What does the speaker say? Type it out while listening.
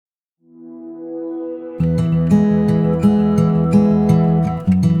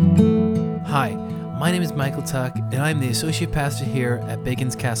My name is Michael Tuck, and I'm the Associate Pastor here at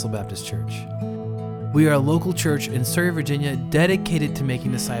Bacon's Castle Baptist Church. We are a local church in Surrey, Virginia, dedicated to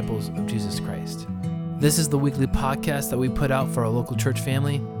making disciples of Jesus Christ. This is the weekly podcast that we put out for our local church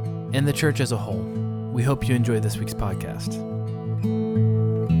family and the church as a whole. We hope you enjoy this week's podcast.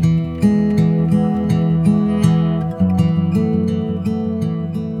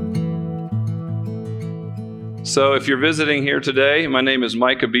 So if you're visiting here today, my name is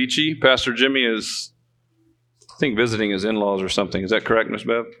Mike Abici. Pastor Jimmy is, I think, visiting his in-laws or something. Is that correct, Miss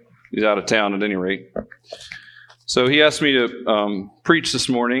Bev? He's out of town at any rate. So he asked me to preach this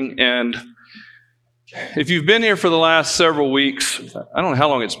morning. And if you've been here for the last several weeks, I don't know how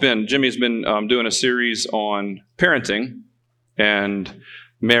long it's been. Jimmy's been doing a series on parenting and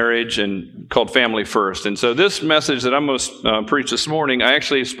marriage and called Family First. And so this message that I'm going to preach this morning, I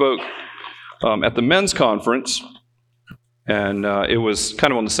actually spoke at the men's conference, and it was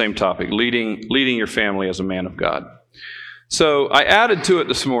kind of on the same topic, leading your family as a man of God. So I added to it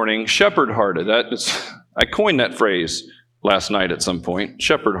this morning, shepherd-hearted. I coined that phrase last night at some point,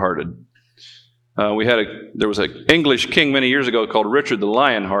 shepherd-hearted. There was an English king many years ago called Richard the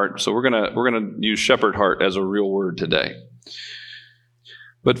Lionheart, so we're gonna use shepherd-heart as a real word today.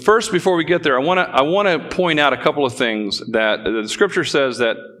 But first, before we get there, I want to point out a couple of things that the Scripture says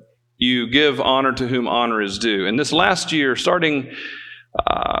that you give honor to whom honor is due. And this last year, starting,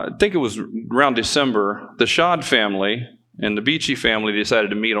 I think it was around December, the Schad family and the Beachy family decided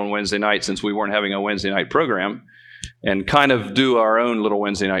to meet on Wednesday night since we weren't having a Wednesday night program and kind of do our own little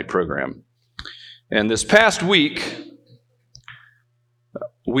Wednesday night program. And this past week,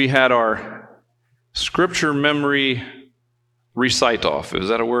 we had our scripture memory recite-off. Is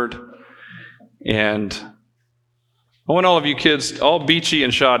that a word? And I want all of you kids, all Beachy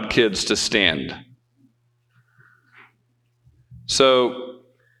and Schad kids, to stand. So,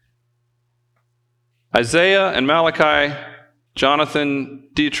 Isaiah and Malachi, Jonathan,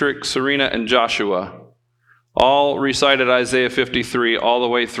 Dietrich, Serena, and Joshua all recited Isaiah 53 all the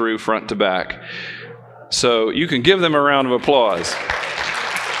way through front to back. So you can give them a round of applause.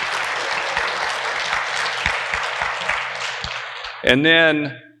 And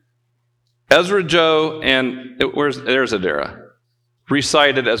then Ezra Joe and there's Adara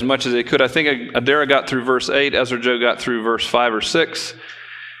recited as much as they could. I think Adara got through verse 8, Ezra Joe got through verse 5 or 6.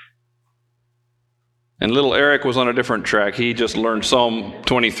 And little Eric was on a different track. He just learned Psalm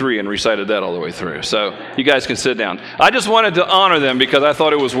 23 and recited that all the way through. So you guys can sit down. I just wanted to honor them because I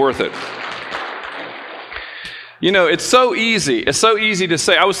thought it was worth it. You know, it's so easy. It's so easy to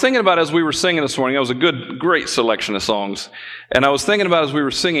say. I was thinking about as we were singing this morning, it was a great selection of songs. And I was thinking about as we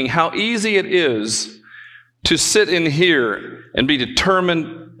were singing how easy it is to sit in here and be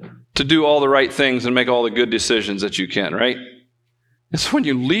determined to do all the right things and make all the good decisions that you can, right? It's when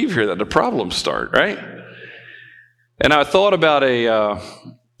you leave here that the problems start, right? And I thought about a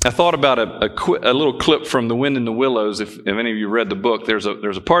little clip from The Wind in the Willows. If any of you read the book, there's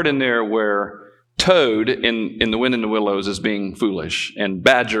a part in there where Toad in The Wind in the Willows is being foolish, and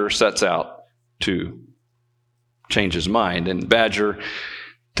Badger sets out to change his mind. And Badger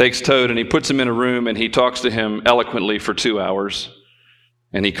takes Toad and he puts him in a room and he talks to him eloquently for 2 hours.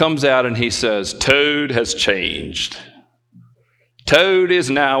 And he comes out and he says, "Toad has changed. Toad is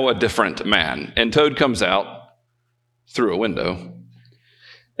now a different man." And Toad comes out through a window.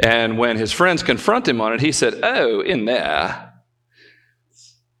 And when his friends confront him on it, he said, "Oh, in there.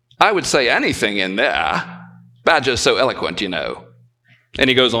 I would say anything in there. Badger's so eloquent, you know." And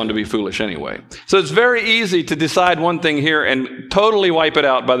he goes on to be foolish anyway. So it's very easy to decide one thing here and totally wipe it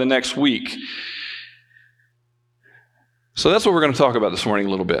out by the next week. So that's what we're going to talk about this morning a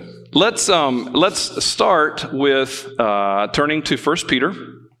little bit. Let's start with turning to 1 Peter.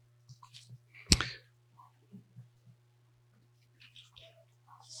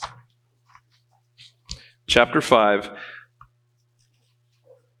 Chapter 5.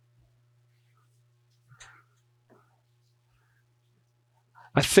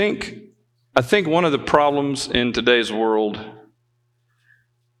 I think one of the problems in today's world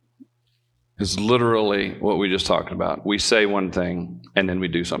is literally what we just talked about. We say one thing and then we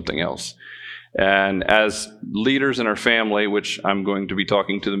do something else. And as leaders in our family, which I'm going to be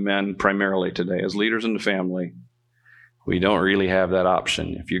talking to the men primarily today, as leaders in the family, we don't really have that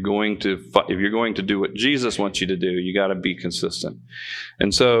option. If you're going to do what Jesus wants you to do, you got to be consistent.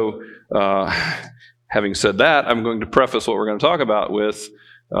 And so, having said that, I'm going to preface what we're going to talk about with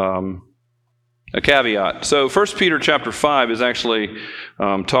a caveat. So 1 Peter chapter 5 is actually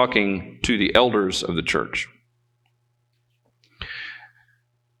talking to the elders of the church.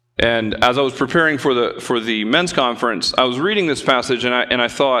 And as I was preparing for the men's conference, I was reading this passage, and I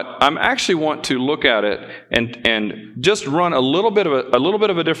thought, I actually want to look at it and just run a little bit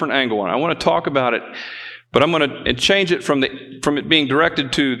of a different angle on it. I want to talk about it, but I'm going to change it from it being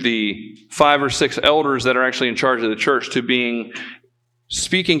directed to the 5 or 6 elders that are actually in charge of the church to being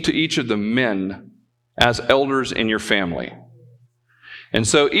speaking to each of the men as elders in your family. And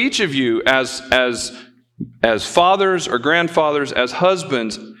so each of you as fathers or grandfathers, as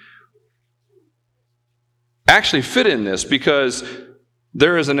husbands, actually fit in this, because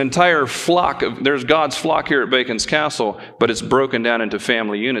there is an entire there's God's flock here at Bacon's Castle, but it's broken down into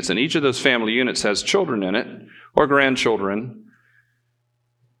family units, and each of those family units has children in it, or grandchildren,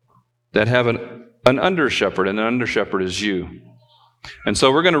 that have an under-shepherd, and an under-shepherd is you. And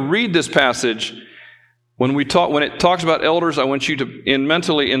so we're going to read this passage. When it talks about elders, I want you to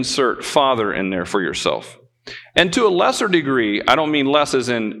mentally insert father in there for yourself. And to a lesser degree, I don't mean less as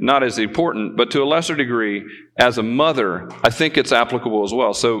in not as important, but to a lesser degree, as a mother, I think it's applicable as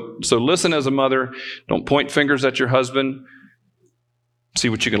well. So listen as a mother. Don't point fingers at your husband. See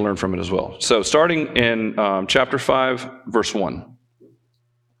what you can learn from it as well. So starting in chapter 5, verse 1.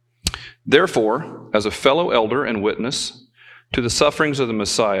 Therefore, as a fellow elder and witness to the sufferings of the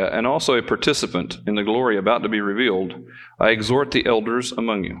Messiah, and also a participant in the glory about to be revealed, I exhort the elders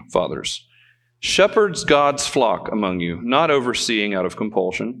among you, fathers. Shepherds God's flock among you, not overseeing out of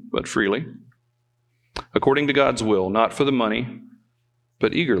compulsion, but freely, according to God's will, not for the money,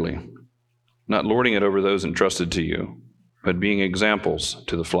 but eagerly, not lording it over those entrusted to you, but being examples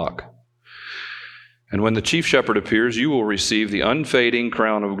to the flock. And when the chief shepherd appears, you will receive the unfading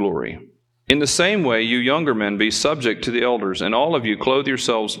crown of glory. In the same way, you younger men, be subject to the elders, and all of you clothe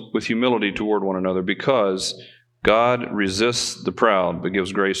yourselves with humility toward one another, because God resists the proud, but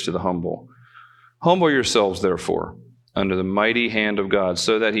gives grace to the humble. Humble yourselves, therefore, under the mighty hand of God,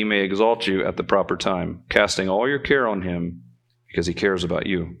 so that he may exalt you at the proper time, casting all your care on him, because he cares about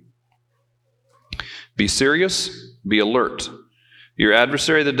you. Be serious, be alert. Your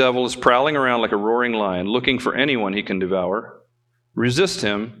adversary, the devil, is prowling around like a roaring lion, looking for anyone he can devour. Resist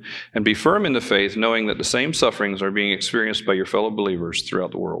him, and be firm in the faith, knowing that the same sufferings are being experienced by your fellow believers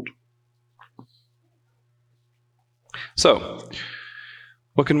throughout the world. So,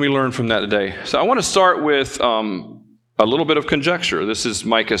 what can we learn from that today? So I want to start with a little bit of conjecture. This is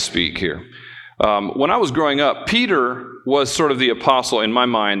Micah speak here. When I was growing up, Peter was sort of the apostle in my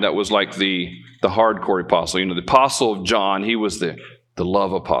mind that was like the hardcore apostle. You know, the apostle of John, he was the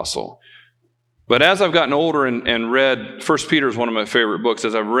love apostle. But as I've gotten older and read, 1 Peter is one of my favorite books.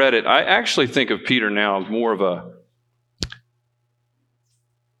 As I've read it, I actually think of Peter now as more of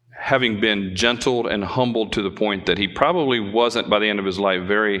having been gentled and humbled to the point that he probably wasn't, by the end of his life,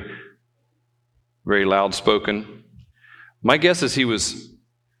 very, very loud spoken. My guess is he was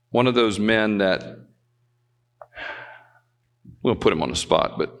one of those men that, we'll put him on the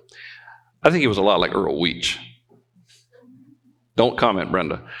spot, but I think he was a lot like Earl Weech. Don't comment,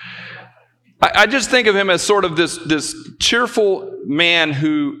 Brenda. I just think of him as sort of this cheerful man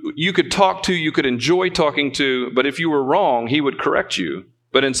who you could talk to, you could enjoy talking to, but if you were wrong, he would correct you,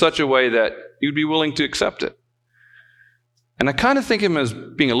 but in such a way that you'd be willing to accept it. And I kind of think of him as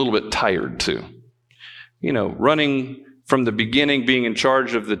being a little bit tired too. You know, running from the beginning, being in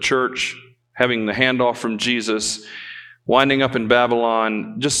charge of the church, having the handoff from Jesus, winding up in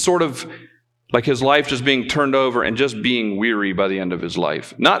Babylon, just sort of like his life just being turned over and just being weary by the end of his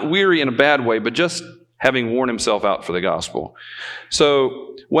life. Not weary in a bad way, but just having worn himself out for the gospel.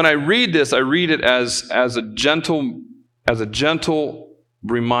 So when I read this, I read it as a gentle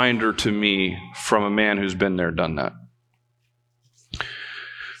reminder to me from a man who's been there, done that.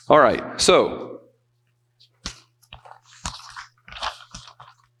 All right, so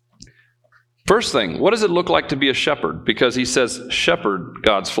first thing, what does it look like to be a shepherd? Because he says, shepherd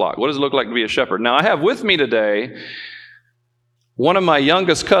God's flock. What does it look like to be a shepherd? Now, I have with me today one of my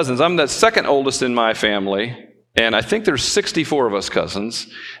youngest cousins. I'm the second oldest in my family, and I think there's 64 of us cousins.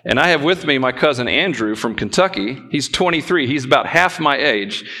 And I have with me my cousin Andrew from Kentucky. He's 23. He's about half my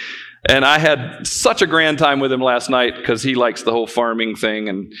age. And I had such a grand time with him last night because he likes the whole farming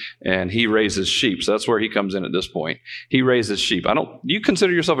thing, and he raises sheep. So that's where he comes in at this point. He raises sheep. Do you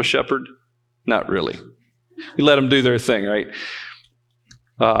consider yourself a shepherd? Not really. You let them do their thing, right?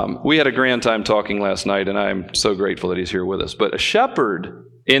 We had a grand time talking last night, and I'm so grateful that he's here with us. But a shepherd,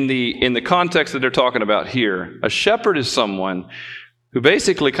 in the context that they're talking about here, a shepherd is someone who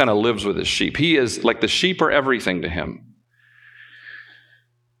basically kind of lives with his sheep. He is like the sheep are everything to him.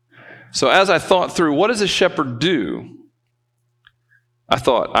 So as I thought through, what does a shepherd do? I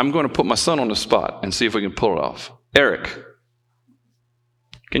thought, I'm going to put my son on the spot and see if we can pull it off. Eric,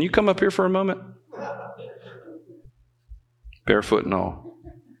 Can you come up here for a moment? Barefoot and all.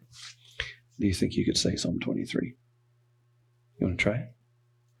 Do you think you could say Psalm 23? You want to try it?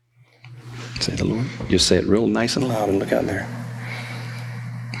 Say the Lord. Just say it real nice and loud and look out there.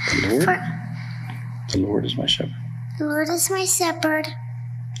 The Lord is my shepherd. The Lord is my shepherd.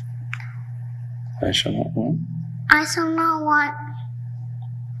 I shall not want. I shall not want.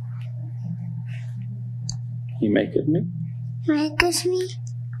 He maketh me. Maketh me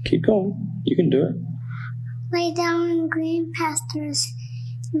Keep going. You can do it. lay down in green pastures.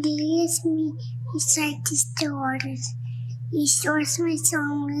 He leads me beside the still waters. He restores my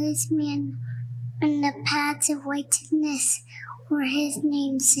soul and leads me in the paths of righteousness for his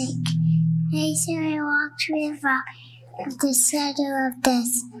name's sake. Yea, though I walk through the valley of the shadow of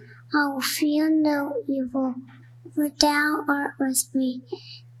death, I will fear no evil, for thou art with me.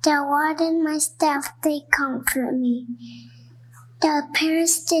 Thou art and my staff, they comfort me. Thou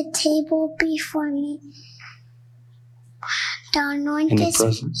preparest the table before me. Thou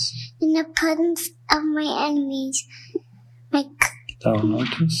anointest in the presence of my enemies. Thou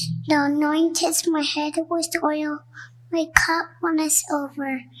anointest my head with oil. My cup runneth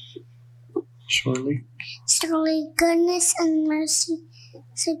over. Surely Goodness and mercy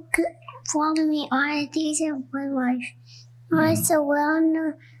follow me all the days of my life. I shall dwell in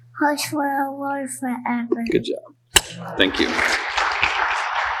the house for the Lord forever. Good job. Thank you.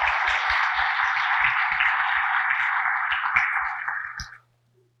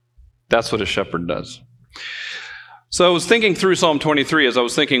 That's what a shepherd does. So I was thinking through Psalm 23 as I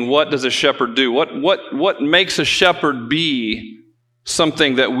was thinking, what does a shepherd do? What makes a shepherd be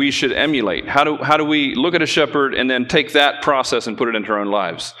something that we should emulate? How do we look at a shepherd and then take that process and put it into our own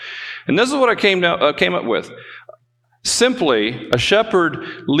lives? And this is what I came up with. Simply, a shepherd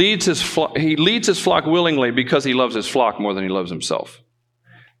leads his flock willingly because he loves his flock more than he loves himself.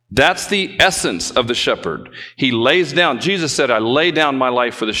 That's the essence of the shepherd. He lays down. Jesus said, I lay down my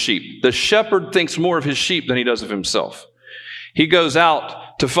life for the sheep. The shepherd thinks more of his sheep than he does of himself. He goes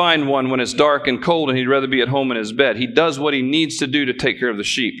out to find one when it's dark and cold and he'd rather be at home in his bed. He does what he needs to do to take care of the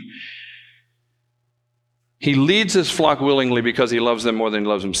sheep. He leads his flock willingly because he loves them more than he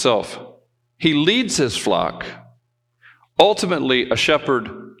loves himself. He leads his flock. Ultimately, a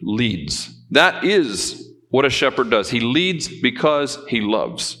shepherd leads. That is what a shepherd does. He leads because he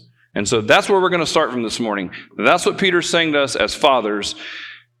loves. And so that's where we're going to start from this morning. That's what Peter's saying to us as fathers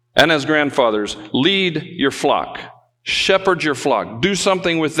and as grandfathers. Lead your flock. Shepherd your flock. Do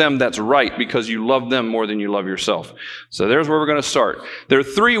something with them that's right because you love them more than you love yourself. So there's where we're going to start. There are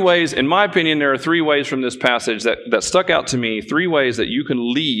three ways, in my opinion, there are three ways from this passage that stuck out to me, three ways that you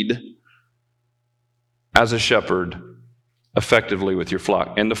can lead as a shepherd effectively with your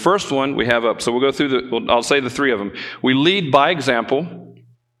flock. And the first one we have up, so we'll go through I'll say the three of them. We lead by example,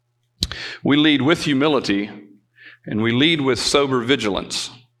 we lead with humility, and we lead with sober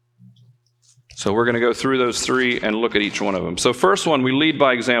vigilance. So we're going to go through those three and look at each one of them. So first one, we lead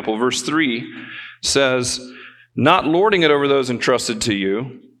by example. Verse 3 says, not lording it over those entrusted to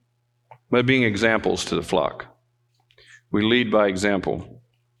you, but being examples to the flock. We lead by example.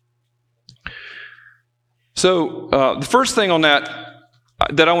 So the first thing on that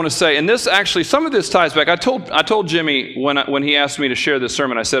I want to say, and this actually, some of this ties back. I told Jimmy when he asked me to share this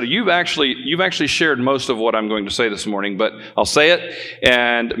sermon, I said, you've actually shared most of what I'm going to say this morning, but I'll say it,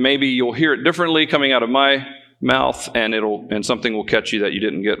 and maybe you'll hear it differently coming out of my mouth, and something will catch you that you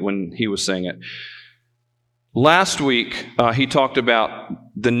didn't get when he was saying it. Last week, he talked about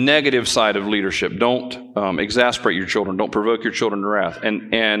the negative side of leadership. Don't exasperate your children. Don't provoke your children to wrath.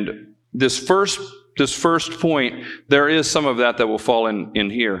 And this first point, there is some of that will fall in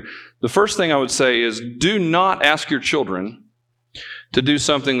here. The first thing I would say is do not ask your children to do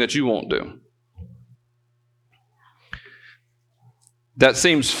something that you won't do. That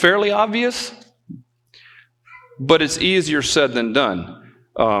seems fairly obvious, but it's easier said than done.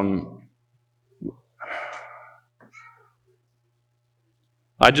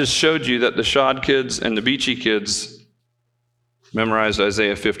 I just showed you that the Shad kids and the Beachy kids memorized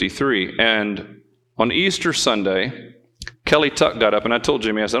Isaiah 53, and on Easter Sunday, Kelly Tuck got up, and I told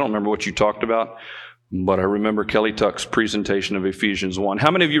Jimmy, I said, I don't remember what you talked about, but I remember Kelly Tuck's presentation of Ephesians 1. How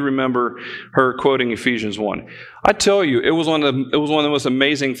many of you remember her quoting Ephesians 1? I tell you, it was one of the most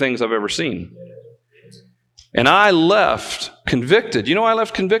amazing things I've ever seen. And I left convicted. You know why I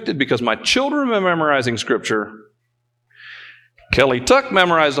left convicted? Because my children were memorizing Scripture. Kelly Tuck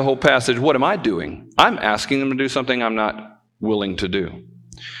memorized the whole passage. What am I doing? I'm asking them to do something I'm not willing to do.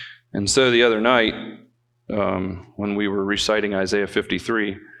 And so the other night, when we were reciting Isaiah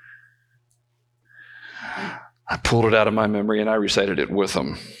 53, I pulled it out of my memory and I recited it with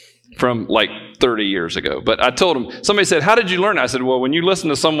them from like 30 years ago. But I told them, somebody said, how did you learn? I said, well, when you listen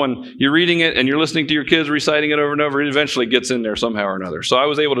to someone, you're reading it and you're listening to your kids reciting it over and over, it eventually gets in there somehow or another. So I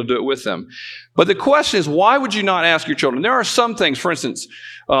was able to do it with them. But the question is, why would you not ask your children? There are some things, for instance,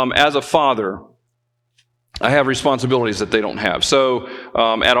 as a father, I have responsibilities that they don't have. So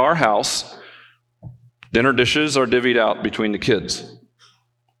at our house, dinner dishes are divvied out between the kids.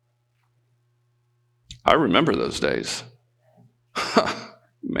 I remember those days.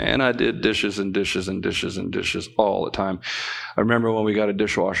 Man, I did dishes and dishes and dishes and dishes all the time. I remember when we got a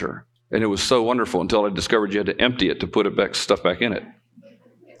dishwasher, and it was so wonderful until I discovered you had to empty it to put stuff back in it.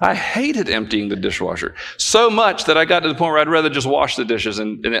 I hated emptying the dishwasher so much that I got to the point where I'd rather just wash the dishes,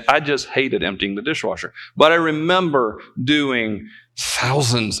 and I just hated emptying the dishwasher. But I remember doing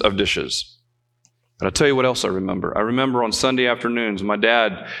thousands of dishes. But I'll tell you what else I remember. I remember on Sunday afternoons, my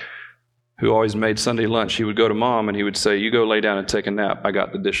dad, who always made Sunday lunch, he would go to Mom and he would say, you go lay down and take a nap. I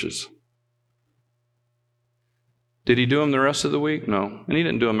got the dishes. Did he do them the rest of the week? No. And he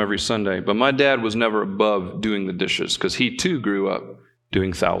didn't do them every Sunday. But my dad was never above doing the dishes because he too grew up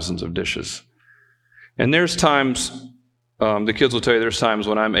doing thousands of dishes. And there's times, the kids will tell you, there's times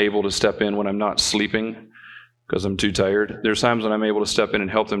when I'm able to step in when I'm not sleeping because I'm too tired. There's times when I'm able to step in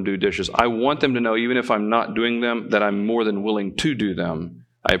and help them do dishes. I want them to know, even if I'm not doing them, that I'm more than willing to do them.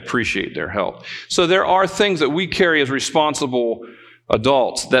 I appreciate their help. So there are things that we carry as responsible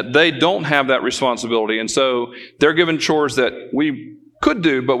adults that they don't have that responsibility. And so they're given chores that we could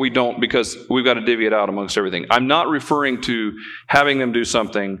do, but we don't because we've got to divvy it out amongst everything. I'm not referring to having them do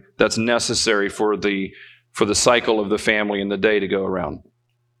something that's necessary for the cycle of the family and the day to go around.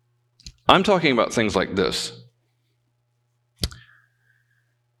 I'm talking about things like this.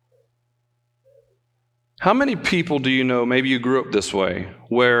 How many people do you know, maybe you grew up this way,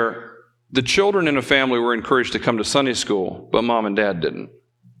 where the children in a family were encouraged to come to Sunday school, but Mom and Dad didn't?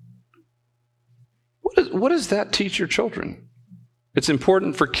 What does that teach your children? It's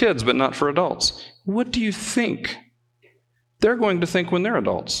important for kids, but not for adults. What do you think they're going to think when they're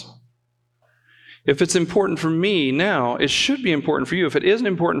adults? If it's important for me now, it should be important for you. If it isn't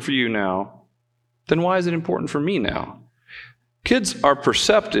important for you now, then why is it important for me now? Kids are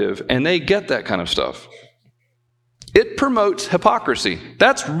perceptive, and they get that kind of stuff. It promotes hypocrisy.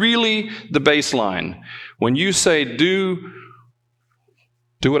 That's really the baseline. When you say, do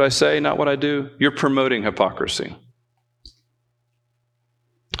what I say, not what I do, you're promoting hypocrisy.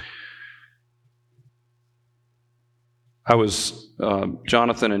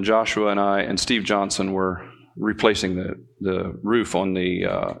 Jonathan and Joshua and I and Steve Johnson were replacing the roof on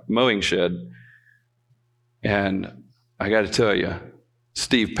the mowing shed. And I got to tell you,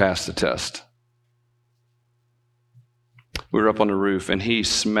 Steve passed the test. We were up on the roof, and he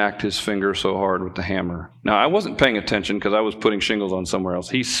smacked his finger so hard with the hammer. Now, I wasn't paying attention because I was putting shingles on somewhere else.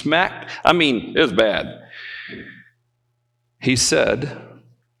 He smacked, it was bad. He said,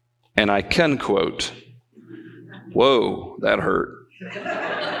 and I can quote, "Whoa, that hurt."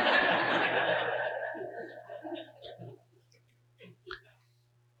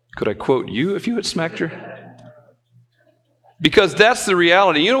 Could I quote you if you had smacked her? Because that's the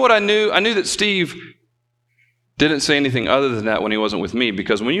reality. You know what I knew? I knew that Steve didn't say anything other than that when he wasn't with me,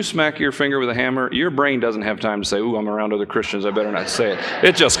 because when you smack your finger with a hammer, your brain doesn't have time to say, ooh, I'm around other Christians, I better not say it.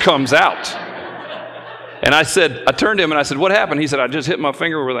 It just comes out. And I turned to him and I said, what happened? He said, I just hit my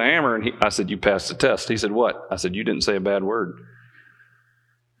finger with a hammer. And I said, you passed the test. He said, what? I said, you didn't say a bad word.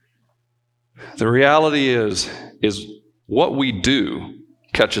 The reality is what we do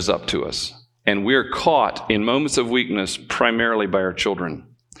catches up to us. And we're caught in moments of weakness primarily by our children.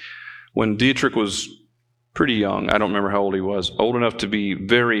 When Dietrich was pretty young, I don't remember how old he was, old enough to be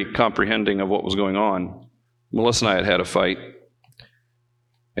very comprehending of what was going on, Melissa and I had a fight,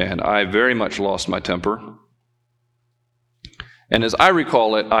 and I very much lost my temper. And as I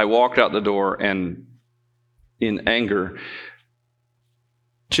recall it, I walked out the door and, in anger,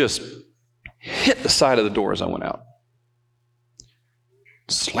 just hit the side of the door as I went out.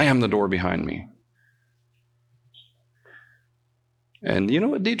 Slammed the door behind me. And you know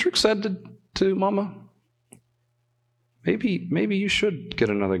what Dietrich said to Mama? Maybe you should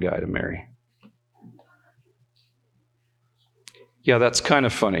get another guy to marry. Yeah, that's kind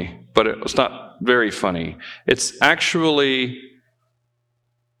of funny, but it's not very funny. It's actually,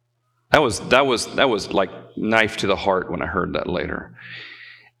 that was like knife to the heart when I heard that later.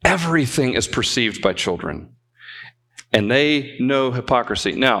 Everything is perceived by children, and they know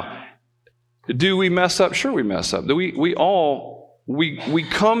hypocrisy. Now, do we mess up? Sure we mess up. We all we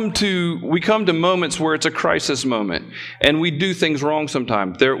come to moments where it's a crisis moment, and we do things wrong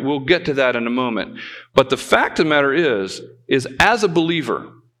sometimes. We'll get to that in a moment. But the fact of the matter is as a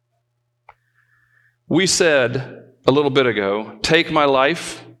believer, we said a little bit ago, take my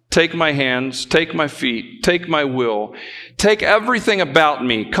life, take my hands, take my feet, take my will, take everything about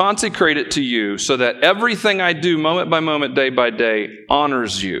me, consecrate it to you, so that everything I do moment by moment, day by day,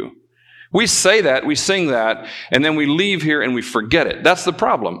 honors you. We say that, we sing that, and then we leave here and we forget it. That's the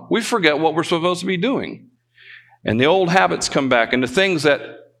problem. We forget what we're supposed to be doing. And the old habits come back, and the things that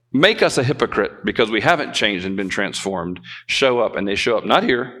make us a hypocrite because we haven't changed and been transformed show up, and they show up not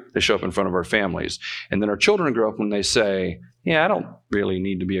here, they show up in front of our families. And then our children grow up when they say, yeah, I don't really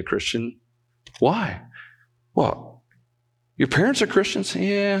need to be a Christian. Why? Well, your parents are Christians?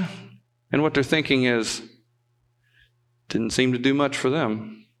 Yeah. And what they're thinking is, didn't seem to do much for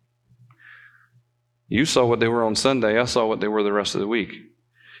them. You saw what they were on Sunday. I saw what they were the rest of the week.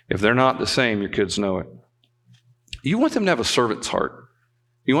 If they're not the same, your kids know it. You want them to have a servant's heart.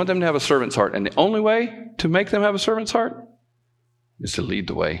 You want them to have a servant's heart. And the only way to make them have a servant's heart is to lead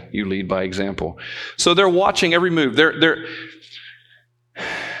the way. You lead by example. So they're watching every move. They're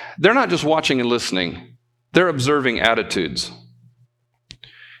not just watching and listening. They're observing attitudes.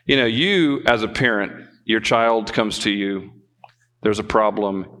 You know, you as a parent, your child comes to you. There's a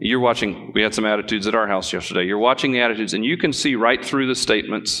problem. You're watching. We had some attitudes at our house yesterday. You're watching the attitudes, and you can see right through the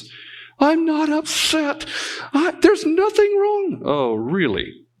statements. I'm not upset. There's nothing wrong. Oh,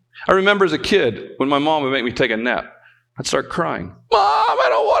 really? I remember as a kid when my mom would make me take a nap. I'd start crying. Mom, I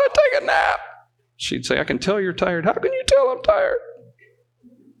don't want to take a nap. She'd say, I can tell you're tired. How can you tell I'm tired?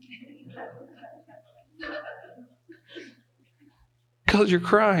 Because you're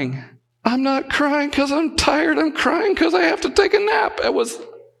crying. I'm not crying because I'm tired. I'm crying because I have to take a nap. It was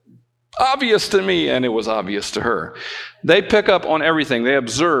obvious to me, and it was obvious to her. They pick up on everything. They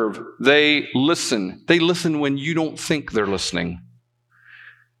observe. They listen. They listen when you don't think they're listening.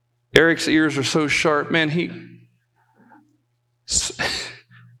 Eric's ears are so sharp. Man,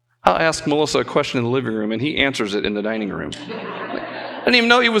 I'll ask Melissa a question in the living room, and he answers it in the dining room. I didn't even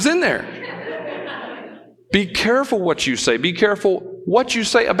know he was in there. Be careful what you say. Be careful what you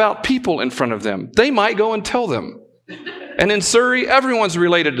say about people in front of them. They might go and tell them. And in Surrey, everyone's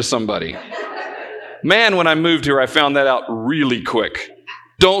related to somebody. Man, when I moved here, I found that out really quick.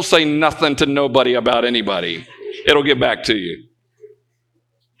 Don't say nothing to nobody about anybody. It'll get back to you.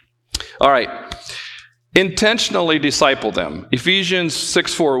 All right. Intentionally disciple them. Ephesians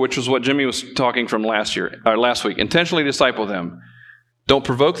 6:4, which was what Jimmy was talking from last week. Intentionally disciple them. Don't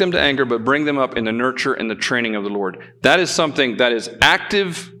provoke them to anger, but bring them up in the nurture and the training of the Lord. That is something that is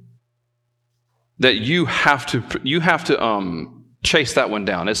active, that you have to chase that one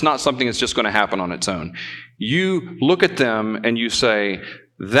down. It's not something that's just going to happen on its own. You look at them and you say,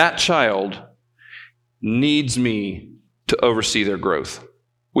 that child needs me to oversee their growth.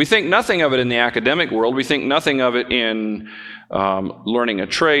 We think nothing of it in the academic world. We think nothing of it in learning a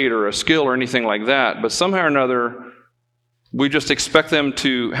trade or a skill or anything like that. But somehow or another, we just expect them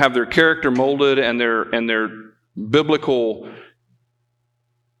to have their character molded and their biblical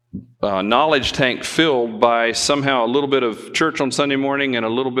knowledge tank filled by somehow a little bit of church on Sunday morning and a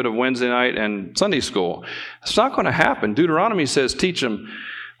little bit of Wednesday night and Sunday school. It's not going to happen. Deuteronomy says, teach them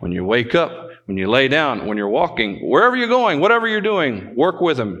when you wake up, when you lay down, when you're walking, wherever you're going, whatever you're doing, work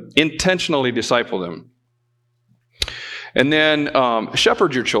with them. Intentionally disciple them. And then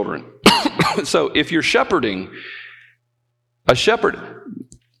shepherd your children. So if you're shepherding, a shepherd,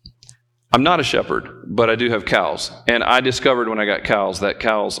 I'm not a shepherd, but I do have cows. And I discovered when I got cows that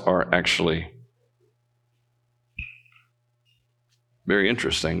cows are actually very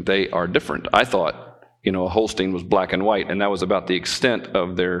interesting. They are different. I thought, a Holstein was black and white, and that was about the extent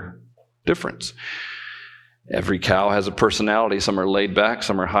of their difference. Every cow has a personality. Some are laid back,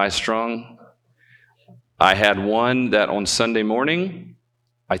 some are high strung. I had one that on Sunday morning,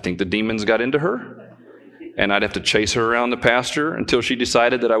 I think the demons got into her. And I'd have to chase her around the pasture until she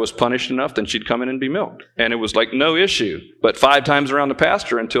decided that I was punished enough, then she'd come in and be milked. And it was like no issue. But 5 times around the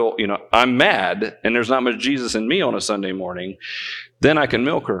pasture until, I'm mad and there's not much Jesus in me on a Sunday morning, then I can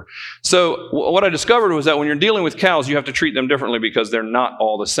milk her. So what I discovered was that when you're dealing with cows, you have to treat them differently because they're not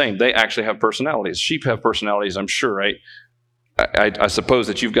all the same. They actually have personalities. Sheep have personalities, I'm sure, right? I suppose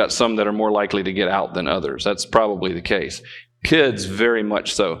that you've got some that are more likely to get out than others. That's probably the case. Kids, very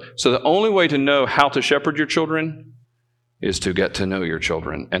much so. So the only way to know how to shepherd your children is to get to know your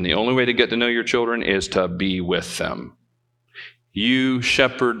children. And the only way to get to know your children is to be with them. You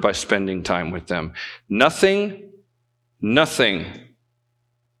shepherd by spending time with them. Nothing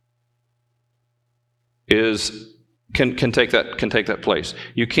is can take that place.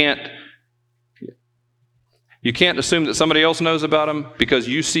 You can't assume that somebody else knows about them because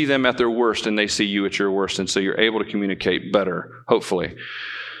you see them at their worst and they see you at your worst, and so you're able to communicate better, hopefully.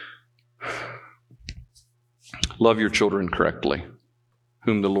 Love your children correctly.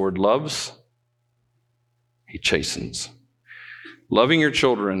 Whom the Lord loves, he chastens. Loving your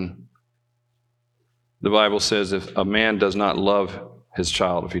children, the Bible says, if a man does not love his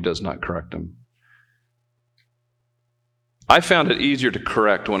child, if he does not correct him. I found it easier to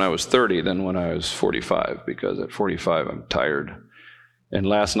correct when I was 30 than when I was 45, because at 45 I'm tired. And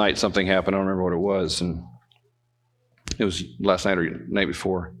last night something happened, I don't remember what it was, and it was last night or the night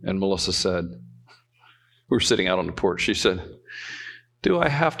before, and Melissa said, we were sitting out on the porch, she said, do I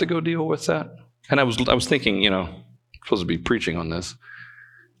have to go deal with that? And I was thinking, I'm supposed to be preaching on this.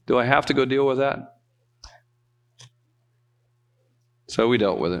 Do I have to go deal with that? So we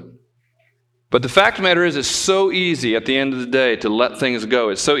dealt with it. But the fact of the matter is, it's so easy at the end of the day to let things go.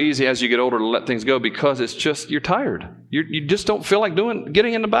 It's so easy as you get older to let things go because it's just, you're tired. You just don't feel like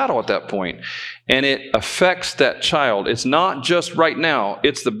getting into battle at that point. And it affects that child. It's not just right now.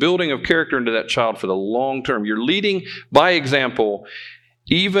 It's the building of character into that child for the long term. You're leading by example,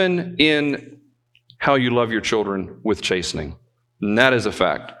 even in how you love your children with chastening. And that is a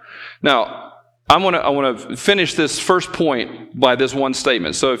fact. Now, I want to finish this first point by this one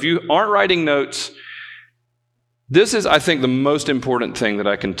statement. So if you aren't writing notes, this is, I think, the most important thing that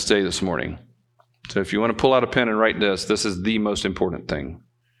I can say this morning. So if you want to pull out a pen and write this is the most important thing.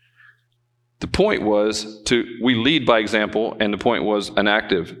 The point was we lead by example, and the point was an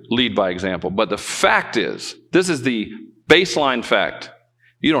active lead by example. But the fact is, this is the baseline fact.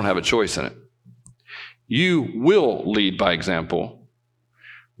 You don't have a choice in it. You will lead by example,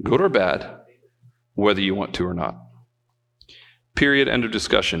 good or bad, whether you want to or not. Period, end of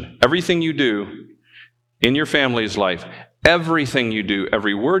discussion. Everything you do in your family's life, everything you do,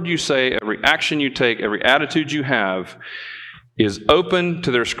 every word you say, every action you take, every attitude you have is open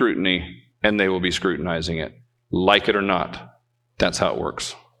to their scrutiny, and they will be scrutinizing it, like it or not. That's how it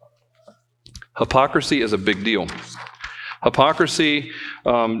works. Hypocrisy is a big deal. Hypocrisy,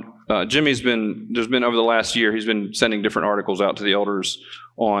 there's been over the last year, he's been sending different articles out to the elders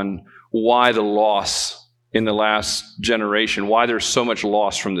on why the loss in the last generation, why there's so much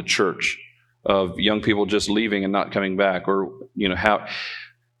loss from the church of young people just leaving and not coming back, or how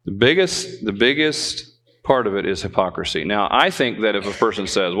the biggest part of it is hypocrisy. Now, I think that if a person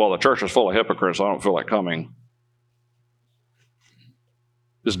says, well, the church is full of hypocrites, so I don't feel like coming,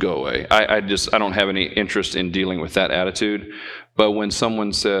 just go away. I don't have any interest in dealing with that attitude. But when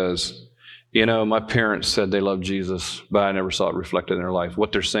someone says, my parents said they loved Jesus, but I never saw it reflected in their life,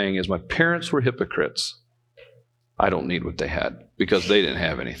 what they're saying is, my parents were hypocrites. I don't need what they had because they didn't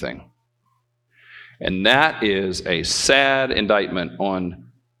have anything. And that is a sad indictment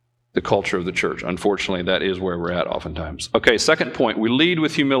on the culture of the church. Unfortunately, that is where we're at oftentimes. Okay, second point, we lead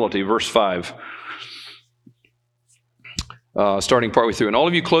with humility, verse 5. Starting partway through. And all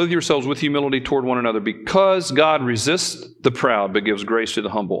of you clothe yourselves with humility toward one another, because God resists the proud but gives grace to the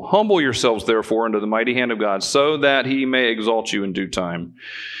humble. Humble yourselves, therefore, under the mighty hand of God, so that he may exalt you in due time,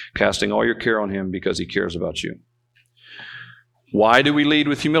 casting all your care on him because he cares about you. Why do we lead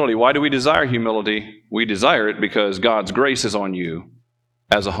with humility? Why do we desire humility? We desire it because God's grace is on you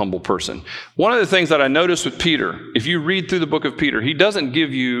as a humble person. One of the things that I noticed with Peter, if you read through the book of Peter, he doesn't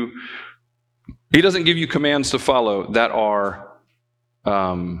give you commands to follow that are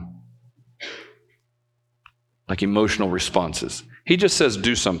like emotional responses. He just says,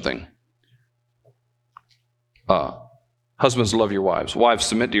 do something. Husbands, love your wives. Wives,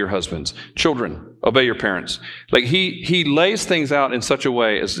 submit to your husbands. Children, obey your parents. Like he lays things out in such a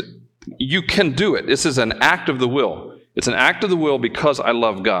way as you can do it. This is an act of the will. It's an act of the will because I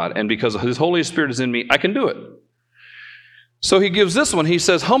love God, and because his Holy Spirit is in me, I can do it. So he gives this one. He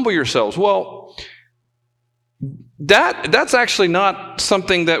says, humble yourselves. Well, that's actually not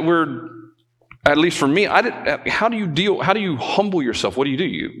something that we're, at least for me, how do you humble yourself? What do?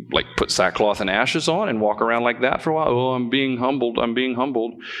 You like put sackcloth and ashes on and walk around like that for a while? Oh, I'm being humbled.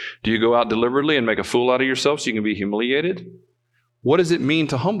 Do you go out deliberately and make a fool out of yourself so you can be humiliated? What does it mean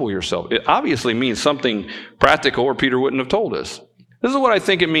to humble yourself? It obviously means something practical, or Peter wouldn't have told us. This is what I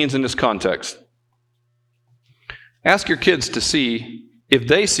think it means in this context. Ask your kids to see if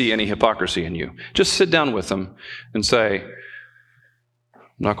they see any hypocrisy in you. Just sit down with them and say, I'm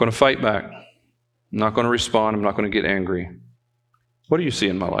not going to fight back. I'm not going to respond. I'm not going to get angry. What do you see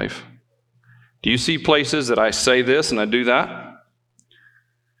in my life? Do you see places that I say this and I do that?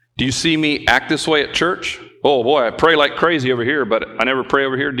 Do you see me act this way at church? Oh boy, I pray like crazy over here, but I never pray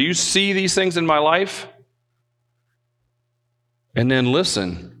over here. Do you see these things in my life? And then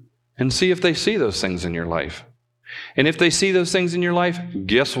listen and see if they see those things in your life. And if they see those things in your life,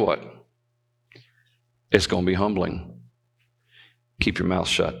 guess what? It's going to be humbling. Keep your mouth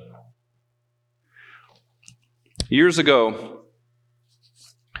shut. Years ago,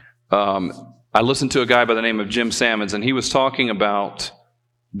 I listened to a guy by the name of Jim Sammons, and he was talking about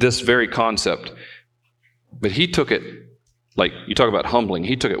this very concept. But he took it, like you talk about humbling,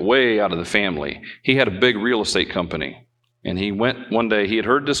 he took it way out of the family. He had a big real estate company. And he went one day, he had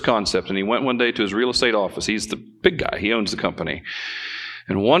heard this concept, and he went one day to his real estate office. He's the big guy. He owns the company.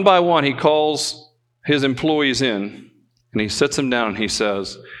 And one by one, he calls his employees in, and he sits them down, and he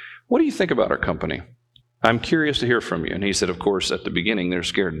says, "What do you think about our company? I'm curious to hear from you." And he said, of course, at the beginning, they're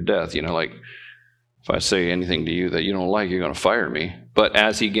scared to death. You know, like, if I say anything to you that you don't like, you're going to fire me. But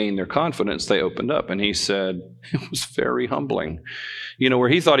as he gained their confidence, they opened up. And he said, it was very humbling. You know, where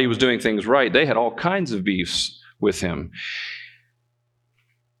he thought he was doing things right, they had all kinds of beefs with him.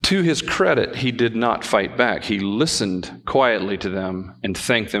 To his credit, he did not fight back. He listened quietly to them and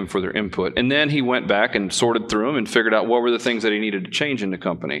thanked them for their input. And then he went back and sorted through them and figured out what were the things that he needed to change in the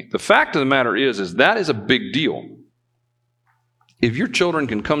company. The fact of the matter is that is a big deal. If your children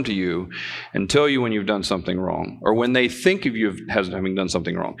can come to you and tell you when you've done something wrong, or when they think of you as having done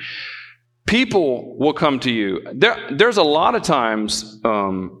something wrong, people will come to you. There's a lot of times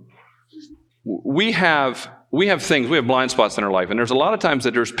we have blind spots in our life, and there's a lot of times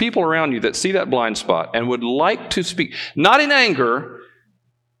that there's people around you that see that blind spot and would like to speak, not in anger,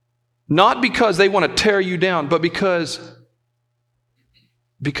 not because they want to tear you down, but because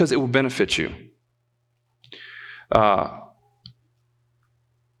it will benefit you.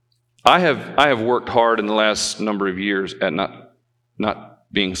 I have worked hard in the last number of years at not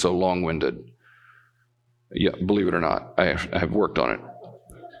being so long-winded. Yeah, believe it or not, I have worked on it.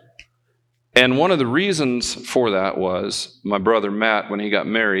 And one of the reasons for that was my brother Matt, when he got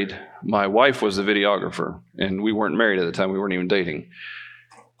married, my wife was the videographer, and we weren't married at the time. We weren't even dating.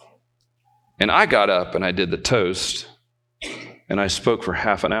 And I got up and I did the toast, and I spoke for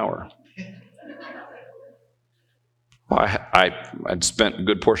half an hour. I'd spent a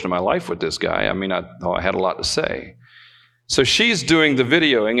good portion of my life with this guy. I mean, I thought I had a lot to say. So she's doing the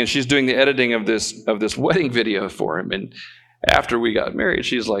videoing, and she's doing the editing of this wedding video for him. And after we got married,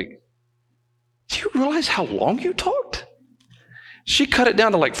 she's like, "Do you realize how long you talked?" She cut it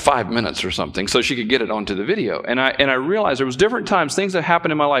down to like 5 minutes or something so she could get it onto the video. And I realized there was different times, things that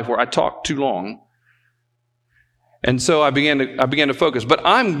happened in my life where I talked too long. And so I began to focus. But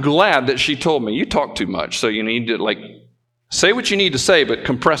I'm glad that she told me, "You talk too much, so you need to say what you need to say, but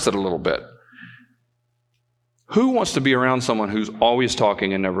compress it a little bit." Who wants to be around someone who's always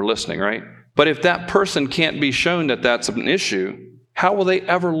talking and never listening, right? But if that person can't be shown that that's an issue, how will they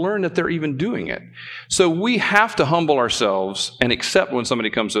ever learn that they're even doing it? So we have to humble ourselves and accept when somebody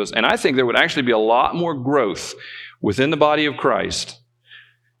comes to us. And I think there would actually be a lot more growth within the body of Christ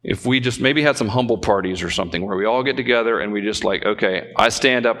if we just maybe had some humble parties or something where we all get together and we just okay, I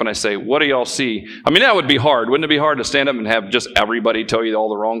stand up and I say, "What do y'all see?" I mean, that would be hard. Wouldn't it be hard to stand up and have just everybody tell you all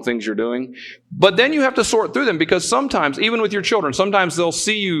the wrong things you're doing? But then you have to sort through them, because sometimes, even with your children, sometimes they'll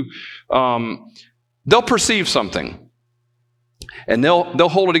see you, they'll perceive something. And they'll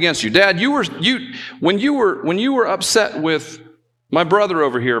hold it against you. "Dad, when you were upset with my brother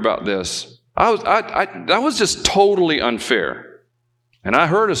over here about this, that was just totally unfair." And I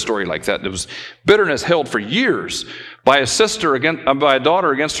heard a story like that. There was bitterness held for years by a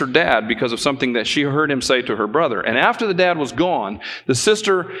daughter against her dad because of something that she heard him say to her brother. And after the dad was gone, the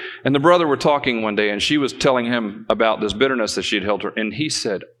sister and the brother were talking one day, and she was telling him about this bitterness that she had held her. And he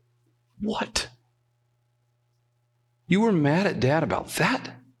said, "What? You were mad at Dad about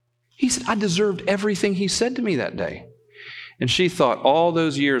that?" He said, "I deserved everything he said to me that day." And she thought all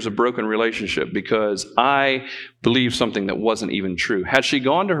those years of broken relationship because I believed something that wasn't even true. Had she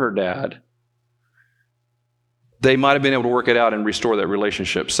gone to her dad, they might have been able to work it out and restore that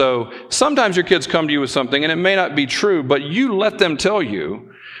relationship. So sometimes your kids come to you with something and it may not be true, but you let them tell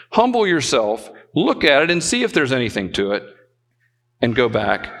you, humble yourself, look at it and see if there's anything to it, and go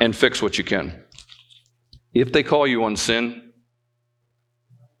back and fix what you can. If they call you on sin,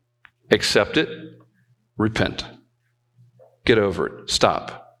 accept it, repent. Get over it.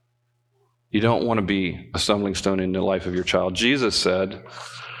 Stop. You don't want to be a stumbling stone in the life of your child. Jesus said,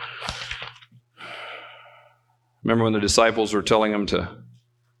 remember when the disciples were telling him to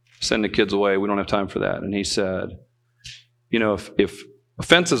send the kids away? We don't have time for that. And he said, if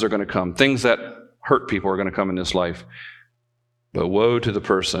offenses are going to come, things that hurt people are going to come in this life, but woe to the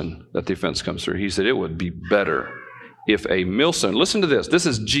person that the offense comes through. He said it would be better if a millstone, listen to this, this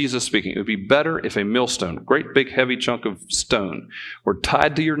is Jesus speaking, it would be better if a millstone, a great big heavy chunk of stone, were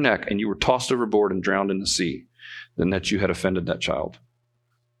tied to your neck and you were tossed overboard and drowned in the sea, than that you had offended that child.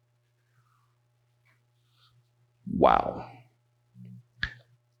 Wow.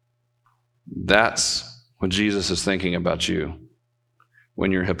 That's what Jesus is thinking about you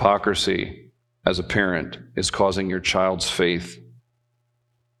when your hypocrisy as a parent is causing your child's faith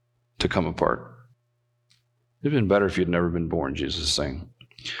to come apart. It'd been better if you'd never been born, Jesus is saying.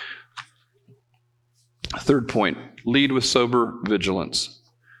 Third point, lead with sober vigilance.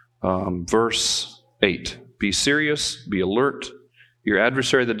 Verse 8, be serious, be alert. Your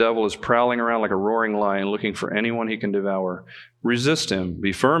adversary, the devil, is prowling around like a roaring lion looking for anyone he can devour. Resist him,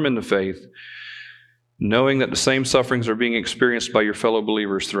 be firm in the faith, knowing that the same sufferings are being experienced by your fellow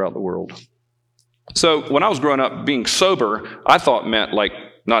believers throughout the world. So when I was growing up, being sober, I thought meant like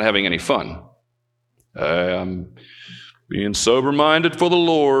not having any fun. I'm being sober-minded for the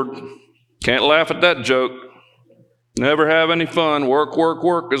Lord. Can't laugh at that joke. Never have any fun. Work, work,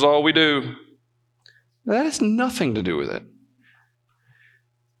 work is all we do. That has nothing to do with it.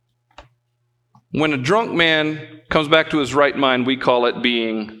 When a drunk man comes back to his right mind, we call it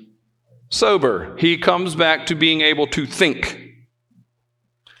being sober. He comes back to being able to think.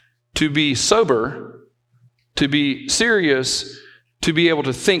 To be sober, to be serious, to be able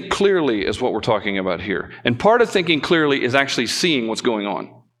to think clearly is what we're talking about here. And part of thinking clearly is actually seeing what's going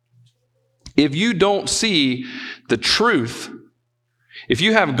on. If you don't see the truth, if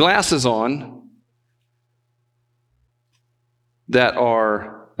you have glasses on that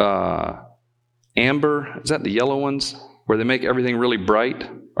are amber, is that the yellow ones, where they make everything really bright?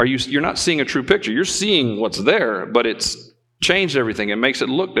 You're not seeing a true picture. You're seeing what's there, but it's changed everything and makes it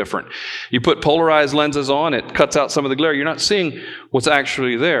look different. You put polarized lenses on, it cuts out some of the glare. You're not seeing what's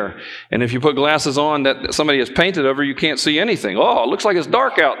actually there. And if you put glasses on that somebody has painted over, you can't see anything. Oh, it looks like it's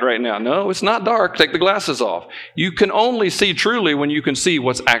dark out right now. No, it's not dark. Take the glasses off. You can only see truly when you can see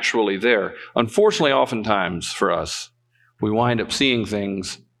what's actually there. Unfortunately, oftentimes for us, we wind up seeing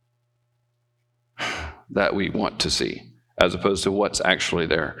things that we want to see as opposed to what's actually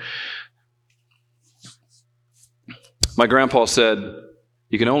there. My grandpa said,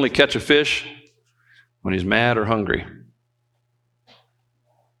 you can only catch a fish when he's mad or hungry.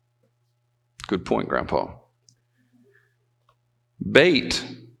 Good point, Grandpa. Bait.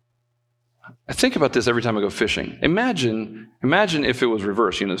 I think about this every time I go fishing. Imagine if it was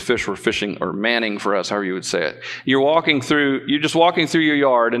reversed. The fish were fishing or manning for us, however you would say it. You're just walking through your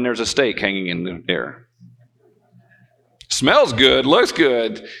yard and there's a steak hanging in the air. Smells good, looks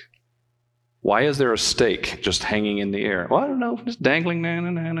good. Why is there a steak just hanging in the air? Well, I don't know, just dangling.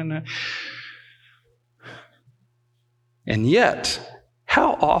 And yet,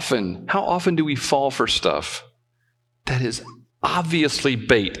 how often do we fall for stuff that is obviously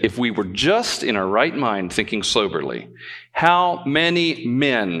bait if we were just in our right mind thinking soberly? How many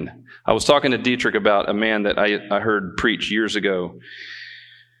men, I was talking to Dietrich about a man that I heard preach years ago.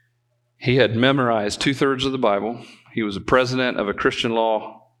 He had memorized 2/3 of the Bible. He was a president of a Christian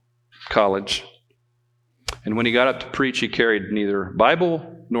law college. And when he got up to preach, he carried neither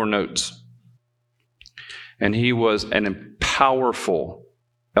Bible nor notes. And he was an powerful,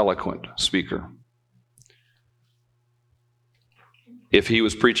 eloquent speaker. If he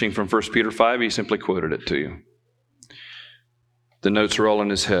was preaching from 1 Peter 5, he simply quoted it to you. The notes are all in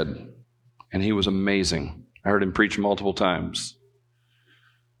his head. And he was amazing. I heard him preach multiple times.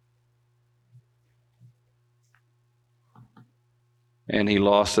 And he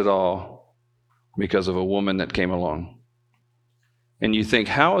lost it all because of a woman that came along. And you think,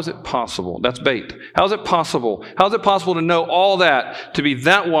 how is it possible? That's bait. How is it possible? How is it possible to know all that, to be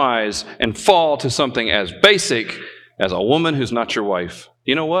that wise, and fall to something as basic as a woman who's not your wife?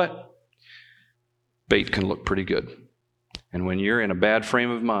 You know what? Bait can look pretty good. And when you're in a bad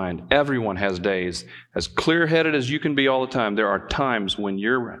frame of mind, everyone has days, as clear-headed as you can be all the time, there are times when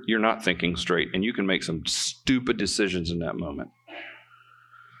you're not thinking straight, and you can make some stupid decisions in that moment.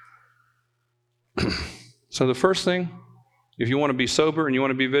 So the first thing, if you want to be sober and you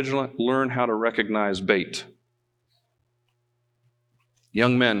want to be vigilant, learn how to recognize bait.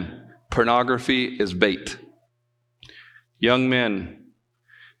 Young men, pornography is bait. Young men,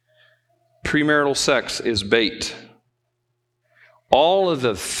 premarital sex is bait. All of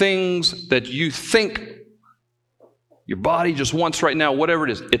the things that you think your body just wants right now, whatever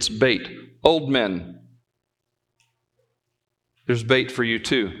it is, it's bait. Old men, there's bait for you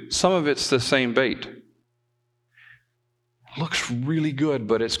too. Some of it's the same bait. Looks really good,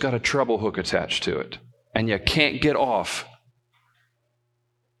 but it's got a treble hook attached to it, and you can't get off.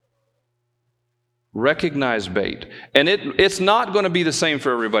 Recognize bait. And it's not going to be the same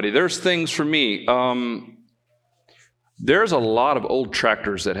for everybody. There's things for me. There's a lot of old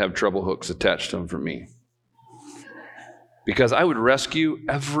tractors that have treble hooks attached to them for me. Because I would rescue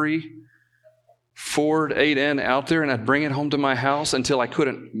every Ford 8N out there and I'd bring it home to my house until I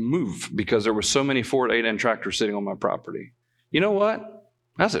couldn't move because there were so many Ford 8N tractors sitting on my property. You know what?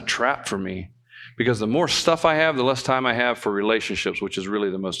 That's a trap for me. Because the more stuff I have, the less time I have for relationships, which is really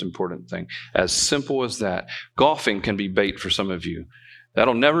the most important thing. As simple as that. Golfing can be bait for some of you.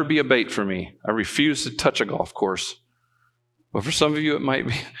 That'll never be a bait for me. I refuse to touch a golf course. But for some of you, it might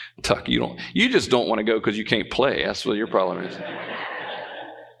be. Tuck, you just don't want to go because you can't play. That's what your problem is.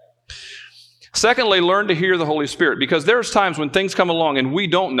 Secondly, learn to hear the Holy Spirit. Because there's times when things come along and we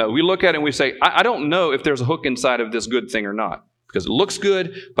don't know. We look at it and we say, I don't know if there's a hook inside of this good thing or not. Because it looks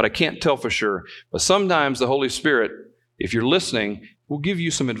good, but I can't tell for sure. But sometimes the Holy Spirit, if you're listening, will give you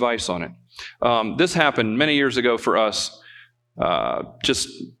some advice on it. This happened many years ago for us. I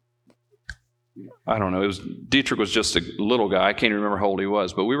don't know. Dietrich was just a little guy. I can't even remember how old he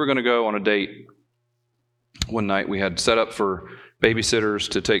was. But we were going to go on a date one night. We had set up for babysitters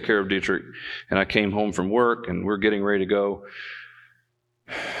to take care of Dietrich. And I came home from work, and we're getting ready to go.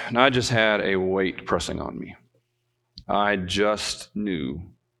 And I just had a weight pressing on me. I just knew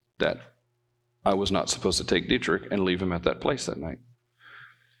that I was not supposed to take Dietrich and leave him at that place that night.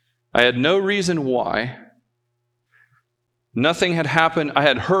 I had no reason why. Nothing had happened. I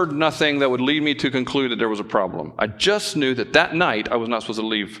had heard nothing that would lead me to conclude that there was a problem. I just knew that night I was not supposed to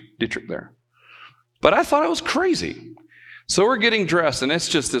leave Dietrich there. But I thought I was crazy. So we're getting dressed, and it's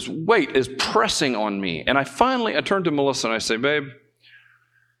just this weight is pressing on me. And I turned to Melissa and I say, babe,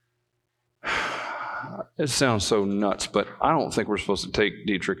 it sounds so nuts, but I don't think we're supposed to take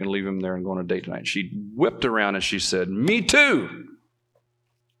Dietrich and leave him there and go on a date tonight. She whipped around and she said, me too.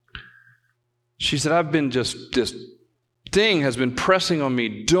 She said, I've been this thing has been pressing on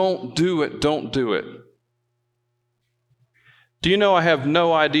me. Don't do it. Don't do it. Do you know I have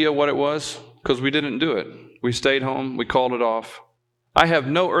no idea what it was? Because we didn't do it. We stayed home. We called it off. I have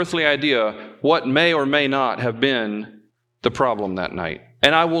no earthly idea what may or may not have been the problem that night.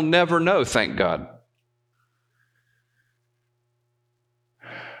 And I will never know, thank God.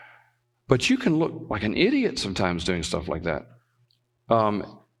 But you can look like an idiot sometimes doing stuff like that.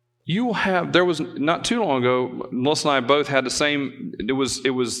 There was not too long ago, Melissa and I both had the same, it was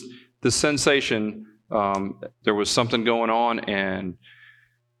the sensation, there was something going on and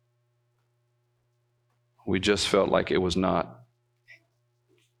we just felt like it was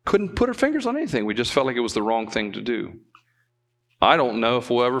couldn't put our fingers on anything. We just felt like it was the wrong thing to do. I don't know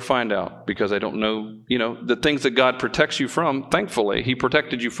if we'll ever find out because I don't know, the things that God protects you from, thankfully, He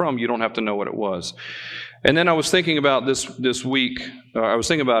protected you from, you don't have to know what it was. And then I was thinking about this week, I was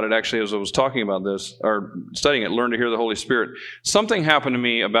thinking about it actually as I was talking about this, or studying it, Learn to Hear the Holy Spirit. Something happened to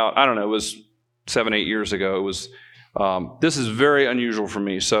me about, it was 7-8 years ago. It was, this is very unusual for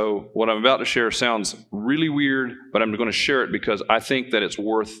me. So what I'm about to share sounds really weird, but I'm going to share it because I think that it's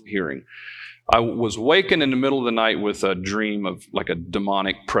worth hearing. I was wakened in the middle of the night with a dream of like a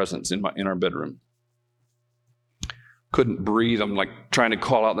demonic presence in our bedroom. Couldn't breathe. I'm like trying to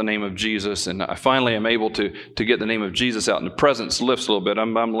call out the name of Jesus, and I finally am able to get the name of Jesus out, and the presence lifts a little bit.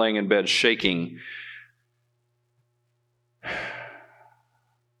 I'm laying in bed shaking,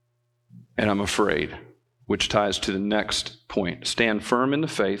 and I'm afraid, which ties to the next point. Stand firm in the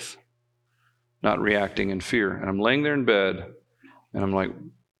faith, not reacting in fear. And I'm laying there in bed, and I'm like,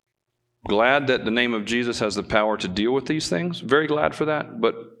 glad that the name of Jesus has the power to deal with these things. Very glad for that,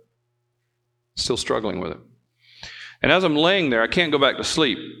 but still struggling with it. And as I'm laying there, I can't go back to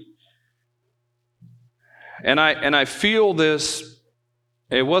sleep. And I feel this,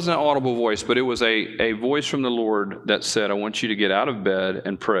 it wasn't an audible voice, but it was a voice from the Lord that said, I want you to get out of bed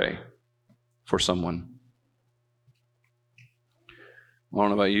and pray for someone. I don't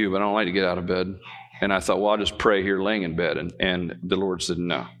know about you, but I don't like to get out of bed. And I thought, well, I'll just pray here laying in bed. And the Lord said,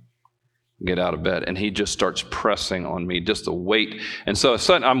 no. Get out of bed. And He just starts pressing on me, just the weight. And so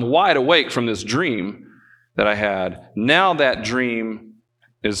suddenly I'm wide awake from this dream that I had. Now that dream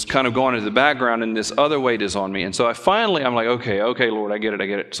is kind of gone into the background and this other weight is on me. And so I'm like, okay, Lord, I get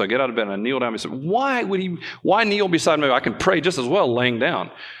it. So I get out of bed and I kneel down. I said, why kneel beside me? I can pray just as well laying down.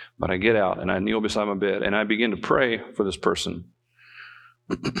 But I get out and I kneel beside my bed and I begin to pray for this person.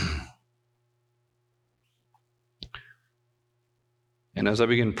 And as I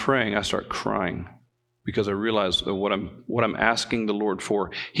begin praying, I start crying because I realize what I'm asking the Lord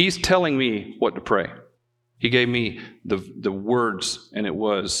for. He's telling me what to pray. He gave me the words, and it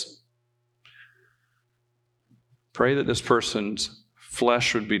was, pray that this person's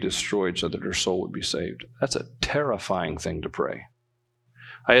flesh would be destroyed so that her soul would be saved. That's a terrifying thing to pray.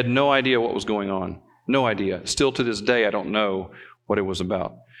 I had no idea what was going on. No idea. Still to this day, I don't know what it was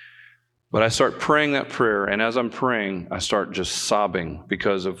about. But I start praying that prayer, and as I'm praying, I start just sobbing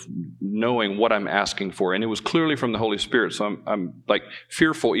because of knowing what I'm asking for. And it was clearly from the Holy Spirit, so I'm like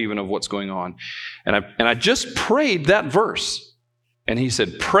fearful even of what's going on. And I just prayed that verse, and he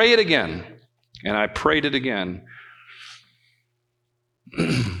said, pray it again. And I prayed it again.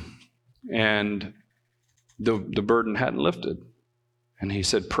 And the burden hadn't lifted. And he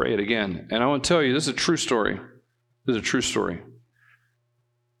said, pray it again. And I want to tell you, this is a true story. This is a true story.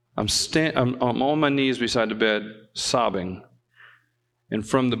 I'm on my knees beside the bed, sobbing. And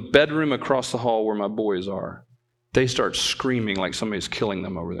from the bedroom across the hall where my boys are, they start screaming like somebody's killing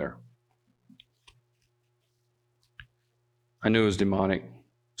them over there. I knew it was demonic.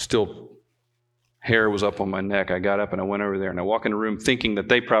 Still, hair was up on my neck. I got up and I went over there, and I walk in the room thinking that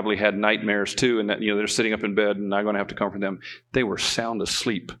they probably had nightmares too, and that they're sitting up in bed and I'm going to have to comfort them. They were sound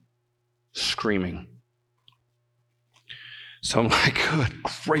asleep, screaming. So I'm like, good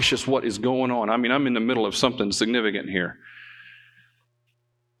gracious, what is going on? I mean, I'm in the middle of something significant here.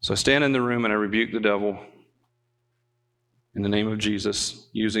 So I stand in the room and I rebuke the devil in the name of Jesus,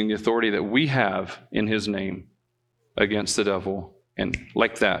 using the authority that we have in his name against the devil. And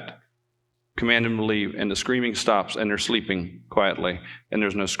like that, command him to leave, and the screaming stops, and they're sleeping quietly, and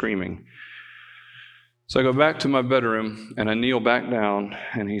there's no screaming. So I go back to my bedroom, and I kneel back down,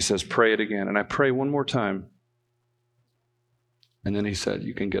 and he says, pray it again. And I pray one more time. And then he said,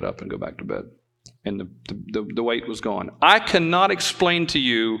 you can get up and go back to bed. And the weight was gone. I cannot explain to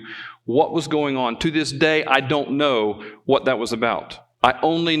you what was going on. To this day, I don't know what that was about. I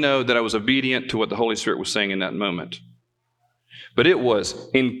only know that I was obedient to what the Holy Spirit was saying in that moment. But it was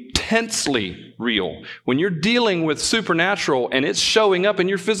intensely real. When you're dealing with supernatural and it's showing up in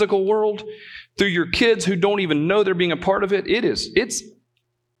your physical world through your kids who don't even know they're being a part of it, it's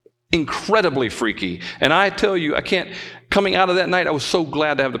incredibly freaky. And I tell you, coming out of that night, I was so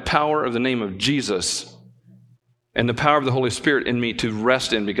glad to have the power of the name of Jesus and the power of the Holy Spirit in me to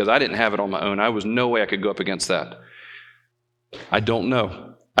rest in, because I didn't have it on my own. I was no way I could go up against that. I don't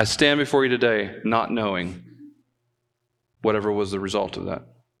know. I stand before you today not knowing whatever was the result of that.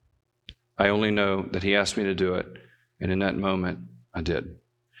 I only know that he asked me to do it, and in that moment, I did.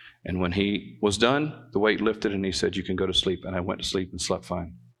 And when he was done, the weight lifted, and he said, you can go to sleep. And I went to sleep and slept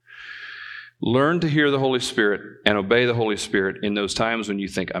fine. Learn to hear the Holy Spirit and obey the Holy Spirit in those times when you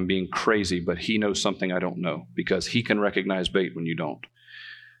think I'm being crazy, but he knows something I don't know, because he can recognize bait when you don't.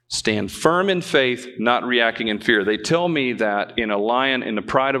 Stand firm in faith, not reacting in fear. They tell me that in the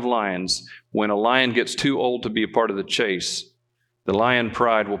pride of lions, when a lion gets too old to be a part of the chase, the lion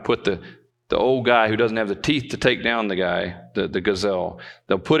pride will put the old guy who doesn't have the teeth to take down the guy, the gazelle,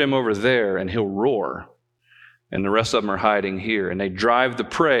 they'll put him over there and he'll roar. And the rest of them are hiding here. And they drive the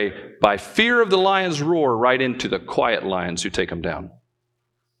prey by fear of the lion's roar right into the quiet lions who take them down.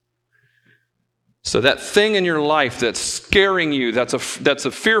 So that thing in your life that's scaring you, that's a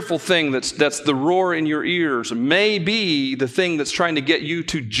fearful thing, that's the roar in your ears, may be the thing that's trying to get you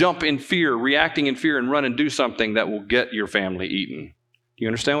to jump in fear, reacting in fear, and run and do something that will get your family eaten. Do you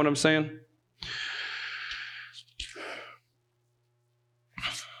understand what I'm saying?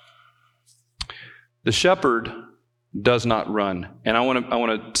 The shepherd does not run, and I want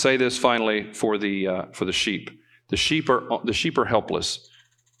to say this finally for the sheep. The sheep are helpless.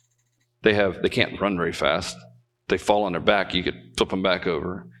 They can't run very fast. They fall on their back. You could flip them back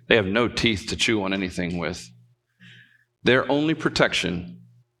over. They have no teeth to chew on anything with. Their only protection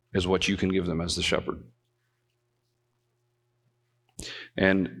is what you can give them as the shepherd.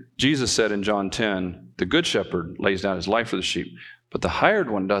 And Jesus said in John 10, the good shepherd lays down his life for the sheep, but the hired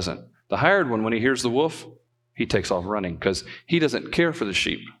one doesn't. The hired one, when he hears the wolf, he takes off running because he doesn't care for the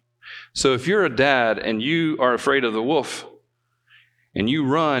sheep. So if you're a dad and you are afraid of the wolf and you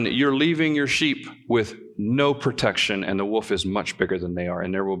run, you're leaving your sheep with no protection, and the wolf is much bigger than they are,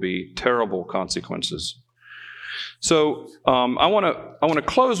 and there will be terrible consequences. So I want to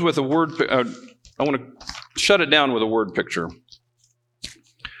close with a word. I want to shut it down with a word picture.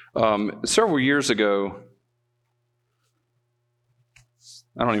 Several years ago,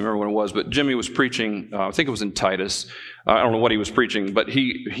 I don't even remember when it was, but Jimmy was preaching, I think it was in Titus. I don't know what he was preaching, but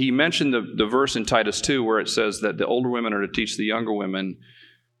he mentioned the verse in Titus 2 where it says that the older women are to teach the younger women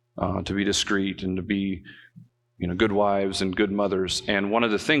to be discreet and to be good wives and good mothers. And one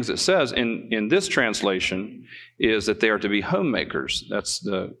of the things it says in this translation is that they are to be homemakers. That's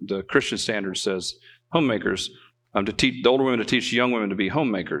the Christian Standard says homemakers. to teach the older women to teach the young women to be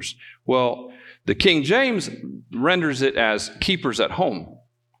homemakers. Well, the King James renders it as keepers at home,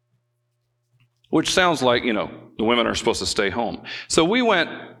 which sounds like, the women are supposed to stay home. So we went,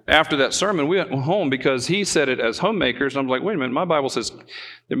 after that sermon, we went home because he said it as homemakers. And I'm like, wait a minute, my Bible says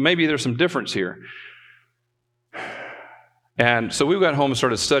that maybe there's some difference here. And so we got home and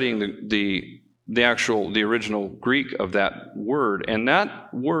started studying the original Greek of that word. And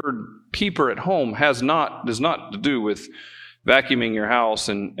that word, keeper at home, does not to do with vacuuming your house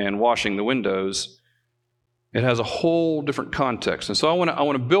and washing the windows. It has a whole different context. And so I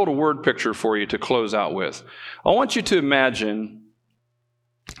want to build a word picture for you to close out with. I want you to imagine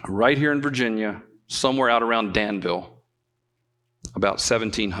right here in Virginia, somewhere out around Danville, about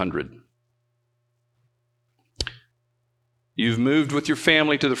 1700. You've moved with your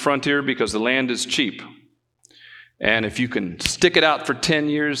family to the frontier because the land is cheap. And if you can stick it out for 10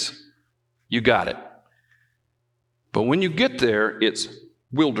 years, you got it. But when you get there, it's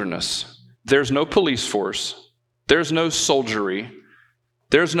wilderness. There's no police force. There's no soldiery.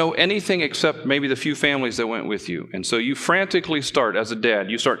 There's no anything except maybe the few families that went with you. And so you frantically start, as a dad,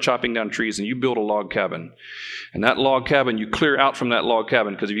 you start chopping down trees and you build a log cabin. And that log cabin, you clear out from that log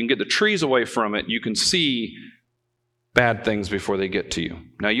cabin, because if you can get the trees away from it, you can see bad things before they get to you.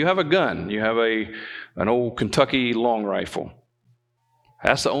 Now you have a gun. You have an old Kentucky long rifle.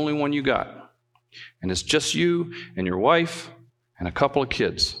 That's the only one you got. And it's just you and your wife and a couple of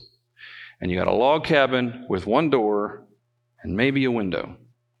kids. And you got a log cabin with one door and maybe a window.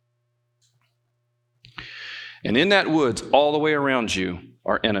 And in that woods, all the way around you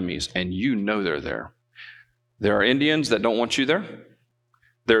are enemies, and you know they're there. There are Indians that don't want you there.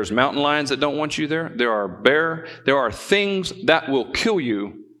 There's mountain lions that don't want you there. There are things that will kill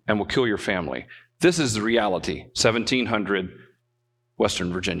you and will kill your family. This is the reality, 1700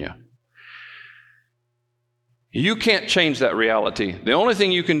 Western Virginia. You can't change that reality. The only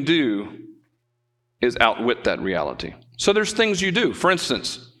thing you can do is outwit that reality. So there's things you do. For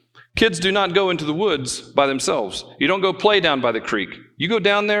instance, kids do not go into the woods by themselves. You don't go play down by the creek. You go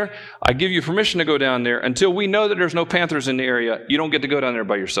down there. I give you permission to go down there. Until we know that there's no panthers in the area, you don't get to go down there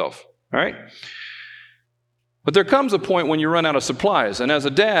by yourself. All right? But there comes a point when you run out of supplies. And as a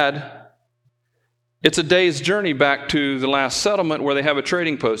dad, it's a day's journey back to the last settlement where they have a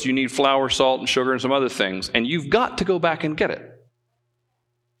trading post. You need flour, salt, and sugar, and some other things. And you've got to go back and get it.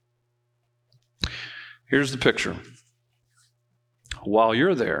 Here's the picture. While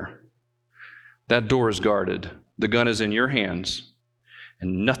you're there, that door is guarded. The gun is in your hands,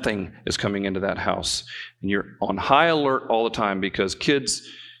 and nothing is coming into that house. And you're on high alert all the time because kids,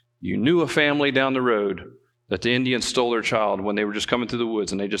 you knew a family down the road that the Indians stole their child when they were just coming through the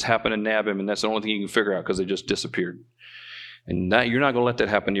woods, and they just happened to nab him, and that's the only thing you can figure out because they just disappeared. And that, you're not going to let that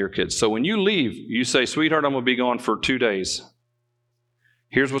happen to your kids. So when you leave, you say, sweetheart, I'm going to be gone for 2 days.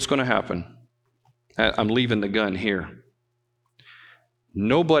 Here's what's going to happen. I'm leaving the gun here.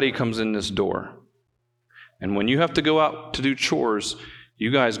 Nobody comes in this door. And when you have to go out to do chores, you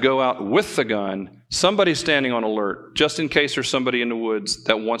guys go out with the gun. Somebody's standing on alert, just in case there's somebody in the woods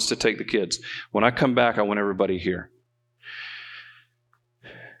that wants to take the kids. When I come back, I want everybody here.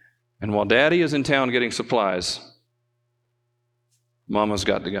 And while Daddy is in town getting supplies, Mama's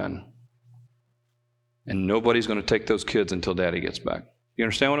got the gun. And nobody's going to take those kids until Daddy gets back. You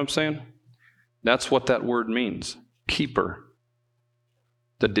understand what I'm saying? That's what that word means. Keeper.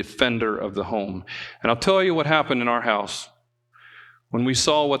 The defender of the home. And I'll tell you what happened in our house when we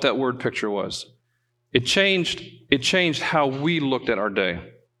saw what that word picture was. It changed how we looked at our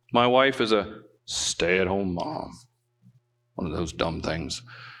day. My wife is a stay-at-home mom. One of those dumb things.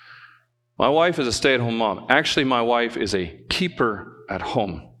 My wife is a stay-at-home mom. Actually, my wife is a keeper at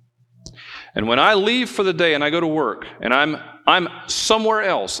home. And when I leave for the day and I go to work and I'm somewhere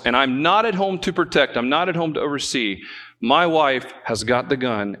else and I'm not at home to protect, I'm not at home to oversee, my wife has got the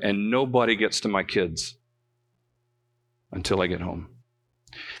gun and nobody gets to my kids until I get home.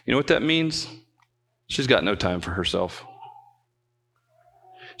 You know what that means? She's got no time for herself.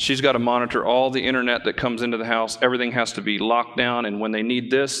 She's got to monitor all the internet that comes into the house. Everything has to be locked down, and when they need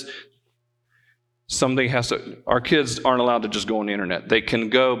this, our kids aren't allowed to just go on the internet. They can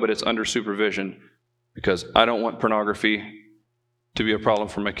go, but it's under supervision because I don't want pornography to be a problem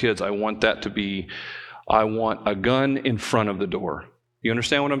for my kids. I want a gun in front of the door. You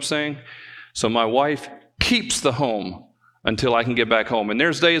understand what I'm saying? So my wife keeps the home until I can get back home. And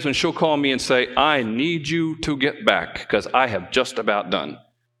there's days when she'll call me and say, I need you to get back because I have just about done.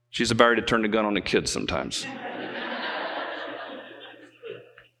 She's about ready to turn the gun on the kids sometimes.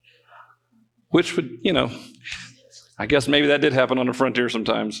 Which would, I guess maybe that did happen on the frontier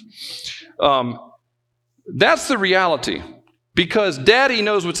sometimes. That's the reality. Because daddy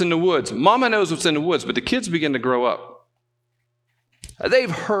knows what's in the woods. Mama knows what's in the woods, but the kids begin to grow up.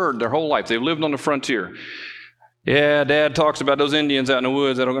 They've heard their whole life. They've lived on the frontier. Yeah, Dad talks about those Indians out in the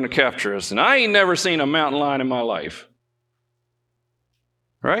woods that are going to capture us. And I ain't never seen a mountain lion in my life.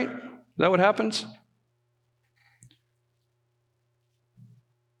 Right? Is that what happens?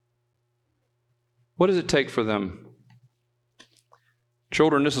 What does it take for them?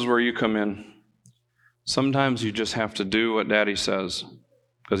 Children, this is where you come in. Sometimes you just have to do what Daddy says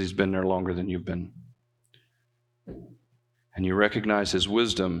because he's been there longer than you've been. And you recognize his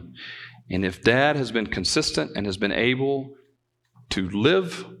wisdom. And if Dad has been consistent and has been able to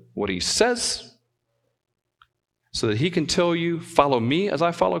live what he says so that he can tell you, follow me as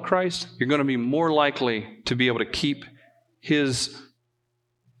I follow Christ, you're going to be more likely to be able to keep his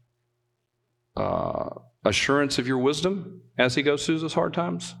assurance of your wisdom as he goes through those hard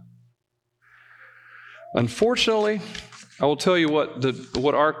times. Unfortunately, I will tell you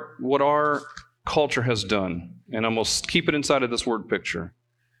what our culture has done, and I'm going to keep it inside of this word picture.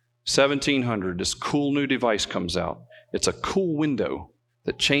 1700, this cool new device comes out. It's a cool window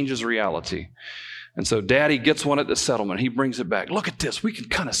that changes reality. And so Daddy gets one at the settlement. He brings it back. Look at this. We can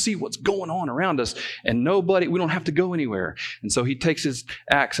kind of see what's going on around us, and we don't have to go anywhere. And so he takes his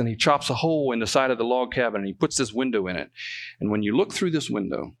axe and he chops a hole in the side of the log cabin and he puts this window in it. And when you look through this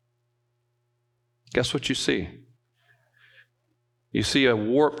window, guess what you see? You see a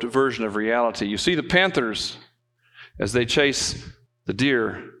warped version of reality. You see the panthers as they chase the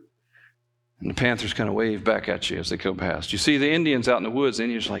deer, and the panthers kind of wave back at you as they go past. You see the Indians out in the woods, and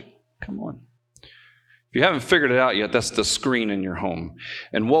you're just like, come on. If you haven't figured it out yet, that's the screen in your home.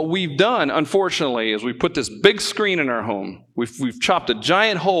 And what we've done, unfortunately, is we put this big screen in our home. We've chopped a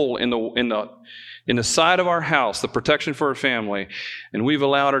giant hole in the side of our house, the protection for our family, and we've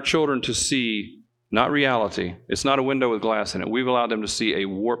allowed our children to see not reality. It's not a window with glass in it. We've allowed them to see a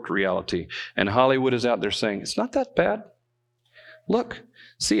warped reality. And Hollywood is out there saying, it's not that bad. Look,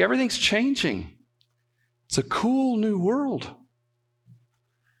 see, everything's changing. It's a cool new world.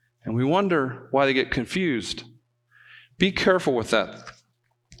 And we wonder why they get confused. Be careful with that.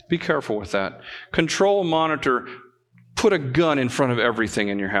 Be careful with that. Control, monitor, put a gun in front of everything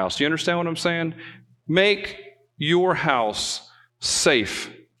in your house. Do you understand what I'm saying? Make your house safe.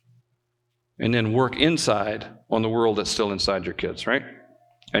 And then work inside on the world that's still inside your kids, right?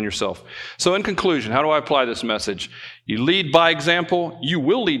 And yourself. So in conclusion, how do I apply this message? You lead by example. You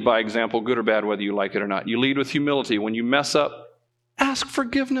will lead by example, good or bad, whether you like it or not. You lead with humility. When you mess up, ask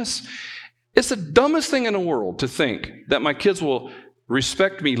forgiveness. It's the dumbest thing in the world to think that my kids will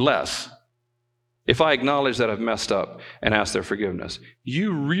respect me less if I acknowledge that I've messed up and ask their forgiveness.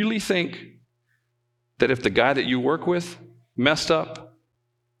 You really think that if the guy that you work with messed up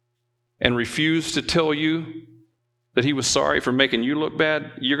and refused to tell you that he was sorry for making you look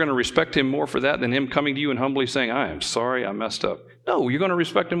bad, you're going to respect him more for that than him coming to you and humbly saying, I am sorry, I messed up? No, you're going to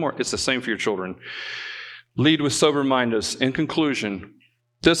respect him more. It's the same for your children. Lead with sober-mindedness. In conclusion,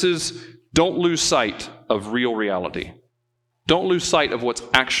 don't lose sight of real reality. Don't lose sight of what's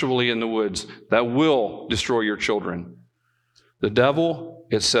actually in the woods that will destroy your children. The devil,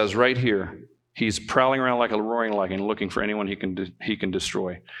 it says right here, he's prowling around like a roaring lion looking for anyone he can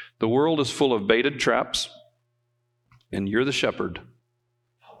destroy. The world is full of baited traps, and you're the shepherd.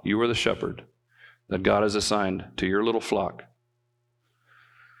 You are the shepherd that God has assigned to your little flock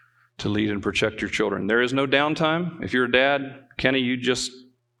to lead and protect your children. There is no downtime. If you're a dad, Kenny, you just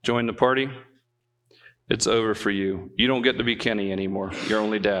joined the party. It's over for you. You don't get to be Kenny anymore. You're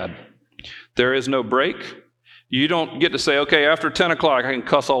only dad. There is no break. You don't get to say, okay, after 10 o'clock, I can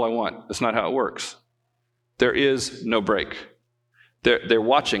cuss all I want. That's not how it works. There is no break. They're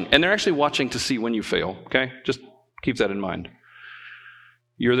watching, and they're actually watching to see when you fail, okay? Just keep that in mind.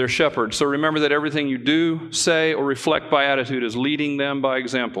 You're their shepherd. So remember that everything you do, say, or reflect by attitude is leading them by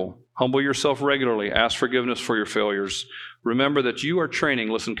example. Humble yourself regularly. Ask forgiveness for your failures. Remember that you are training,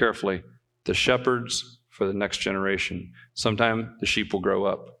 listen carefully, the shepherds for the next generation. Sometime the sheep will grow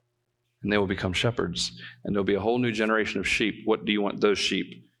up, and they will become shepherds, and there'll be a whole new generation of sheep. What do you want those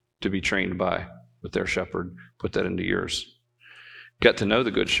sheep to be trained by with their shepherd? Put that into yours. Get to know the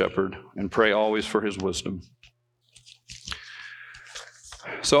good shepherd and pray always for his wisdom.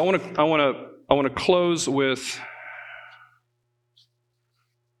 So I want to close with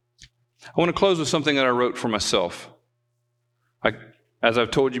something that I wrote for myself. As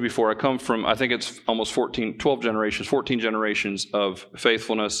I've told you before, I come from, I think it's almost 14 generations of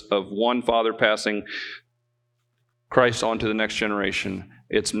faithfulness, of one father passing Christ on to the next generation.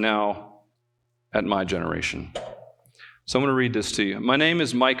 It's now at my generation. So I'm going to read this to you. My name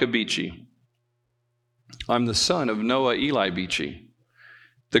is Micah Beachy. I'm the son of Noah Eli Beachy,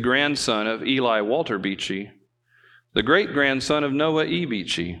 the grandson of Eli Walter Beachy, the great-grandson of Noah E.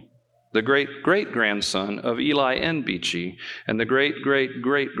 Beachy, the great-great-grandson of Eli N. Beachy, and the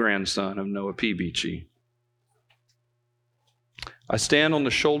great-great-great-grandson of Noah P. Beachy. I stand on the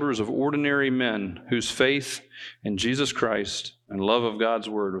shoulders of ordinary men whose faith in Jesus Christ and love of God's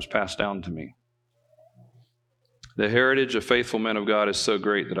word was passed down to me. The heritage of faithful men of God is so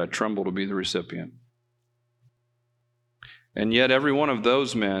great that I tremble to be the recipient. And yet every one of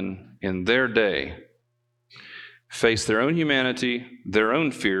those men in their day faced their own humanity, their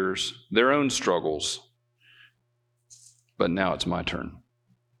own fears, their own struggles. But now it's my turn.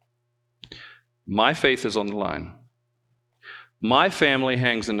 My faith is on the line. My family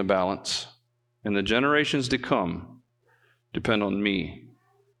hangs in the balance, and the generations to come depend on me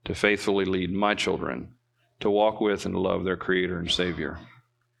to faithfully lead my children to walk with and love their Creator and Savior.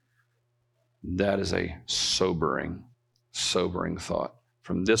 That is a sobering thought.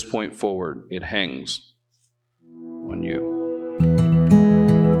 From this point forward, it hangs on you.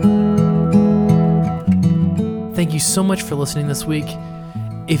 Thank you so much for listening this week.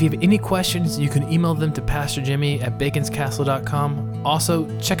 If you have any questions, you can email them to Pastor Jimmy at baconscastle.com.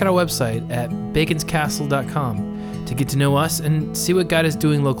 Also, check out our website at baconscastle.com to get to know us and see what God is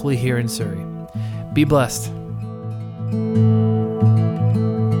doing locally here in Surrey. Be blessed.